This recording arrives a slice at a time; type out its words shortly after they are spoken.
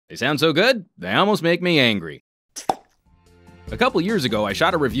They sound so good, they almost make me angry. A couple years ago, I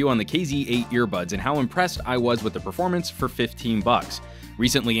shot a review on the KZ earbuds and how impressed I was with the performance for 15 bucks.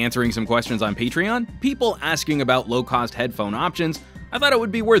 Recently answering some questions on Patreon, people asking about low-cost headphone options, I thought it would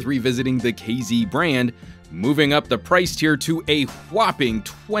be worth revisiting the KZ brand, moving up the price tier to a whopping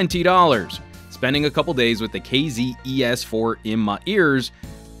 $20. Spending a couple days with the KZ ES4 in my ears,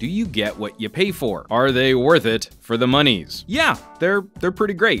 do you get what you pay for? Are they worth it for the monies? Yeah, they're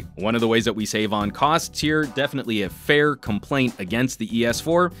pretty great. One of the ways that we save on costs here, definitely a fair complaint against the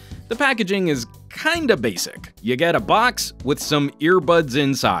ES4, the packaging is kinda basic. You get a box with some earbuds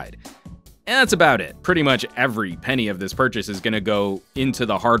inside. And that's about it. Pretty much every penny of this purchase is gonna go into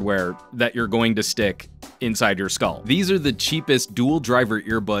the hardware that you're going to stick inside your skull. These are the cheapest dual driver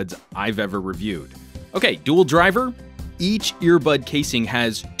earbuds I've ever reviewed. Okay, dual driver? Each earbud casing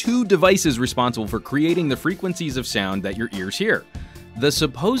has two devices responsible for creating the frequencies of sound that your ears hear. The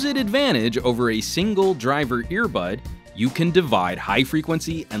supposed advantage over a single driver earbud, you can divide high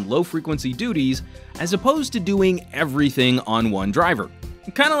frequency and low frequency duties as opposed to doing everything on one driver.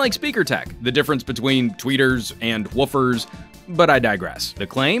 Kinda like speaker tech, the difference between tweeters and woofers, but I digress. The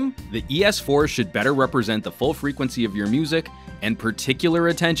claim? The ES4 should better represent the full frequency of your music, and particular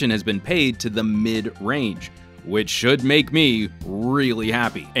attention has been paid to the mid-range, which should make me really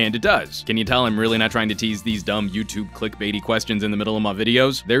happy. And it does. Can you tell I'm really not trying to tease these dumb YouTube clickbaity questions in the middle of my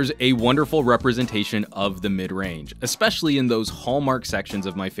videos? There's a wonderful representation of the mid-range, especially in those hallmark sections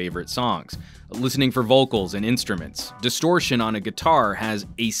of my favorite songs. Listening for vocals and instruments. Distortion on a guitar has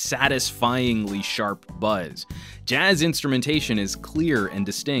a satisfyingly sharp buzz. Jazz instrumentation is clear and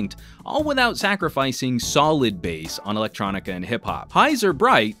distinct, all without sacrificing solid bass on electronica and hip-hop. Highs are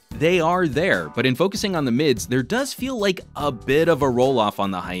bright, they are there, but in focusing on the mids, there does feel like a bit of a roll-off on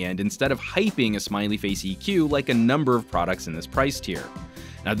the high end instead of hyping a smiley face EQ like a number of products in this price tier.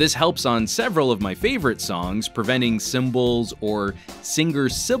 Now this helps on several of my favorite songs, preventing cymbals or singer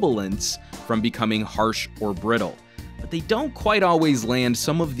sibilance from becoming harsh or brittle. But they don't quite always land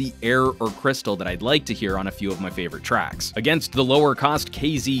some of the air or crystal that I'd like to hear on a few of my favorite tracks. Against the lower cost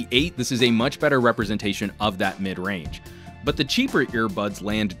KZ8, this is a much better representation of that mid-range. But the cheaper earbuds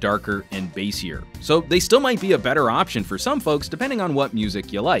land darker and bassier, so they still might be a better option for some folks depending on what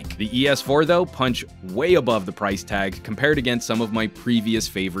music you like. The ES4 though punch way above the price tag compared against some of my previous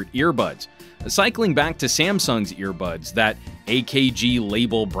favorite earbuds. Cycling back to Samsung's earbuds, that AKG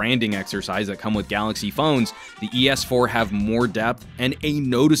label branding exercise that come with Galaxy phones, the ES4 have more depth and a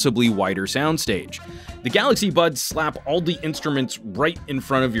noticeably wider soundstage. The Galaxy Buds slap all the instruments right in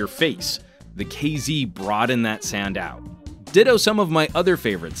front of your face. The KZ broaden that sound out. Ditto some of my other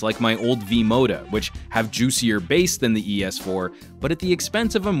favorites, like my old V Moda, which have juicier bass than the ES4, but at the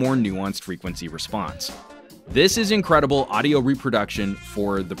expense of a more nuanced frequency response. This is incredible audio reproduction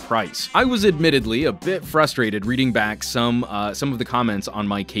for the price. I was admittedly a bit frustrated reading back some of the comments on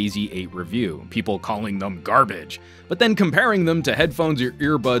my KZ8 review, people calling them garbage, but then comparing them to headphones or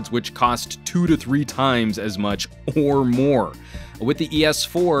earbuds which cost 2 to 3 times as much or more. With the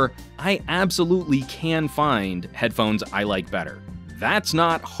ES4, I absolutely can find headphones I like better. That's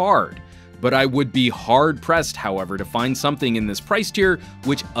not hard, but I would be hard-pressed, however, to find something in this price tier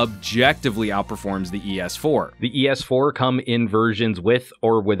which objectively outperforms the ES4. The ES4 come in versions with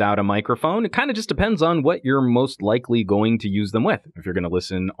or without a microphone. It kind of just depends on what you're most likely going to use them with. If you're going to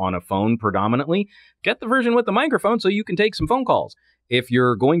listen on a phone predominantly, get the version with the microphone so you can take some phone calls. If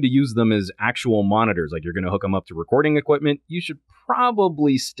you're going to use them as actual monitors, like you're going to hook them up to recording equipment, you should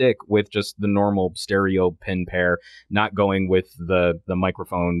probably stick with just the normal stereo pin pair, not going with the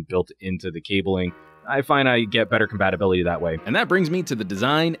microphone built into the cabling. I find I get better compatibility that way. And that brings me to the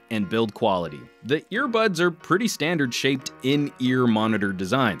design and build quality. The earbuds are pretty standard shaped in-ear monitor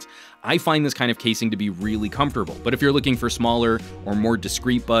designs. I find this kind of casing to be really comfortable, but if you're looking for smaller or more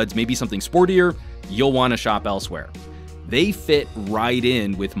discreet buds, maybe something sportier, you'll want to shop elsewhere. They fit right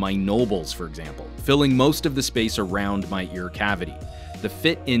in with my Nobles, for example, filling most of the space around my ear cavity. The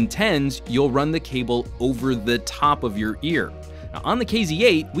Fit in 10s, you'll run the cable over the top of your ear. Now, on the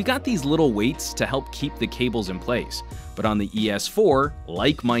KZ8, we got these little weights to help keep the cables in place. But on the ES4,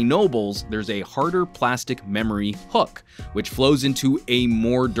 like my Nobles, there's a harder plastic memory hook, which flows into a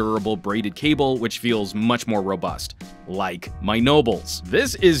more durable braided cable, which feels much more robust, like my Nobles.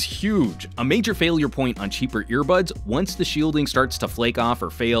 This is huge. A major failure point on cheaper earbuds, once the shielding starts to flake off or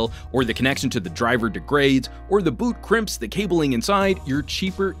fail, or the connection to the driver degrades, or the boot crimps the cabling inside, your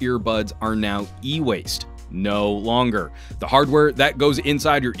cheaper earbuds are now e-waste. No longer. The hardware that goes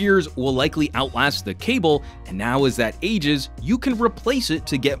inside your ears will likely outlast the cable, and now as that ages, you can replace it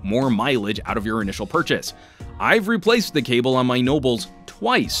to get more mileage out of your initial purchase. I've replaced the cable on my Nobles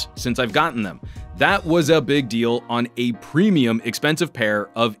twice since I've gotten them. That was a big deal on a premium, expensive pair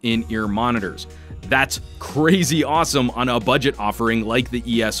of in-ear monitors. That's crazy awesome on a budget offering like the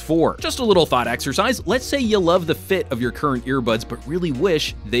ES4. Just a little thought exercise. Let's say you love the fit of your current earbuds but really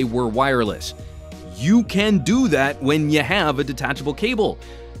wish they were wireless. You can do that when you have a detachable cable.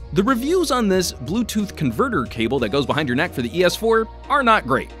 The reviews on this Bluetooth converter cable that goes behind your neck for the ES4 are not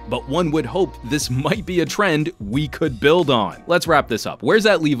great, but one would hope this might be a trend we could build on. Let's wrap this up. Where's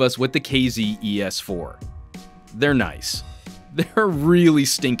that leave us with the KZ ES4? They're nice. They're really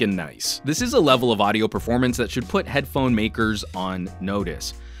stinking nice. This is a level of audio performance that should put headphone makers on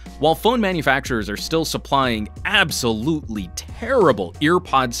notice. While phone manufacturers are still supplying absolutely terrible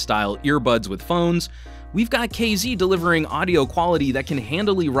earpod-style earbuds with phones, we've got KZ delivering audio quality that can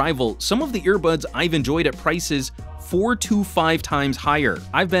handily rival some of the earbuds I've enjoyed at prices 4 to 5 times higher.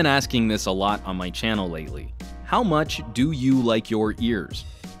 I've been asking this a lot on my channel lately. How much do you like your ears?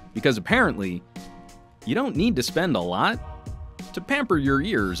 Because apparently, you don't need to spend a lot to pamper your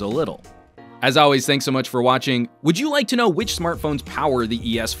ears a little. As always, thanks so much for watching. Would you like to know which smartphones power the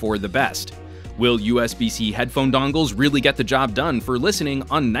ES4 the best? Will USB-C headphone dongles really get the job done for listening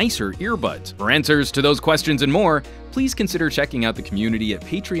on nicer earbuds? For answers to those questions and more, please consider checking out the community at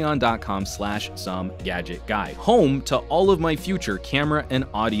patreon.com/SomeGadgetGuy, home to all of my future camera and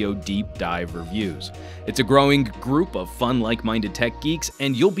audio deep dive reviews. It's a growing group of fun, like-minded tech geeks,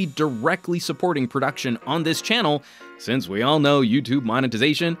 and you'll be directly supporting production on this channel, since we all know YouTube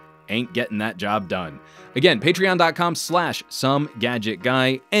monetization ain't getting that job done. Again,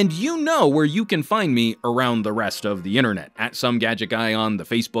 patreon.com/SomeGadgetGuy, and you know where you can find me around the rest of the internet, at SomeGadgetGuy on the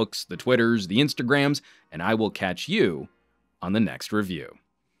Facebooks, the Twitters, the Instagrams, and I will catch you on the next review.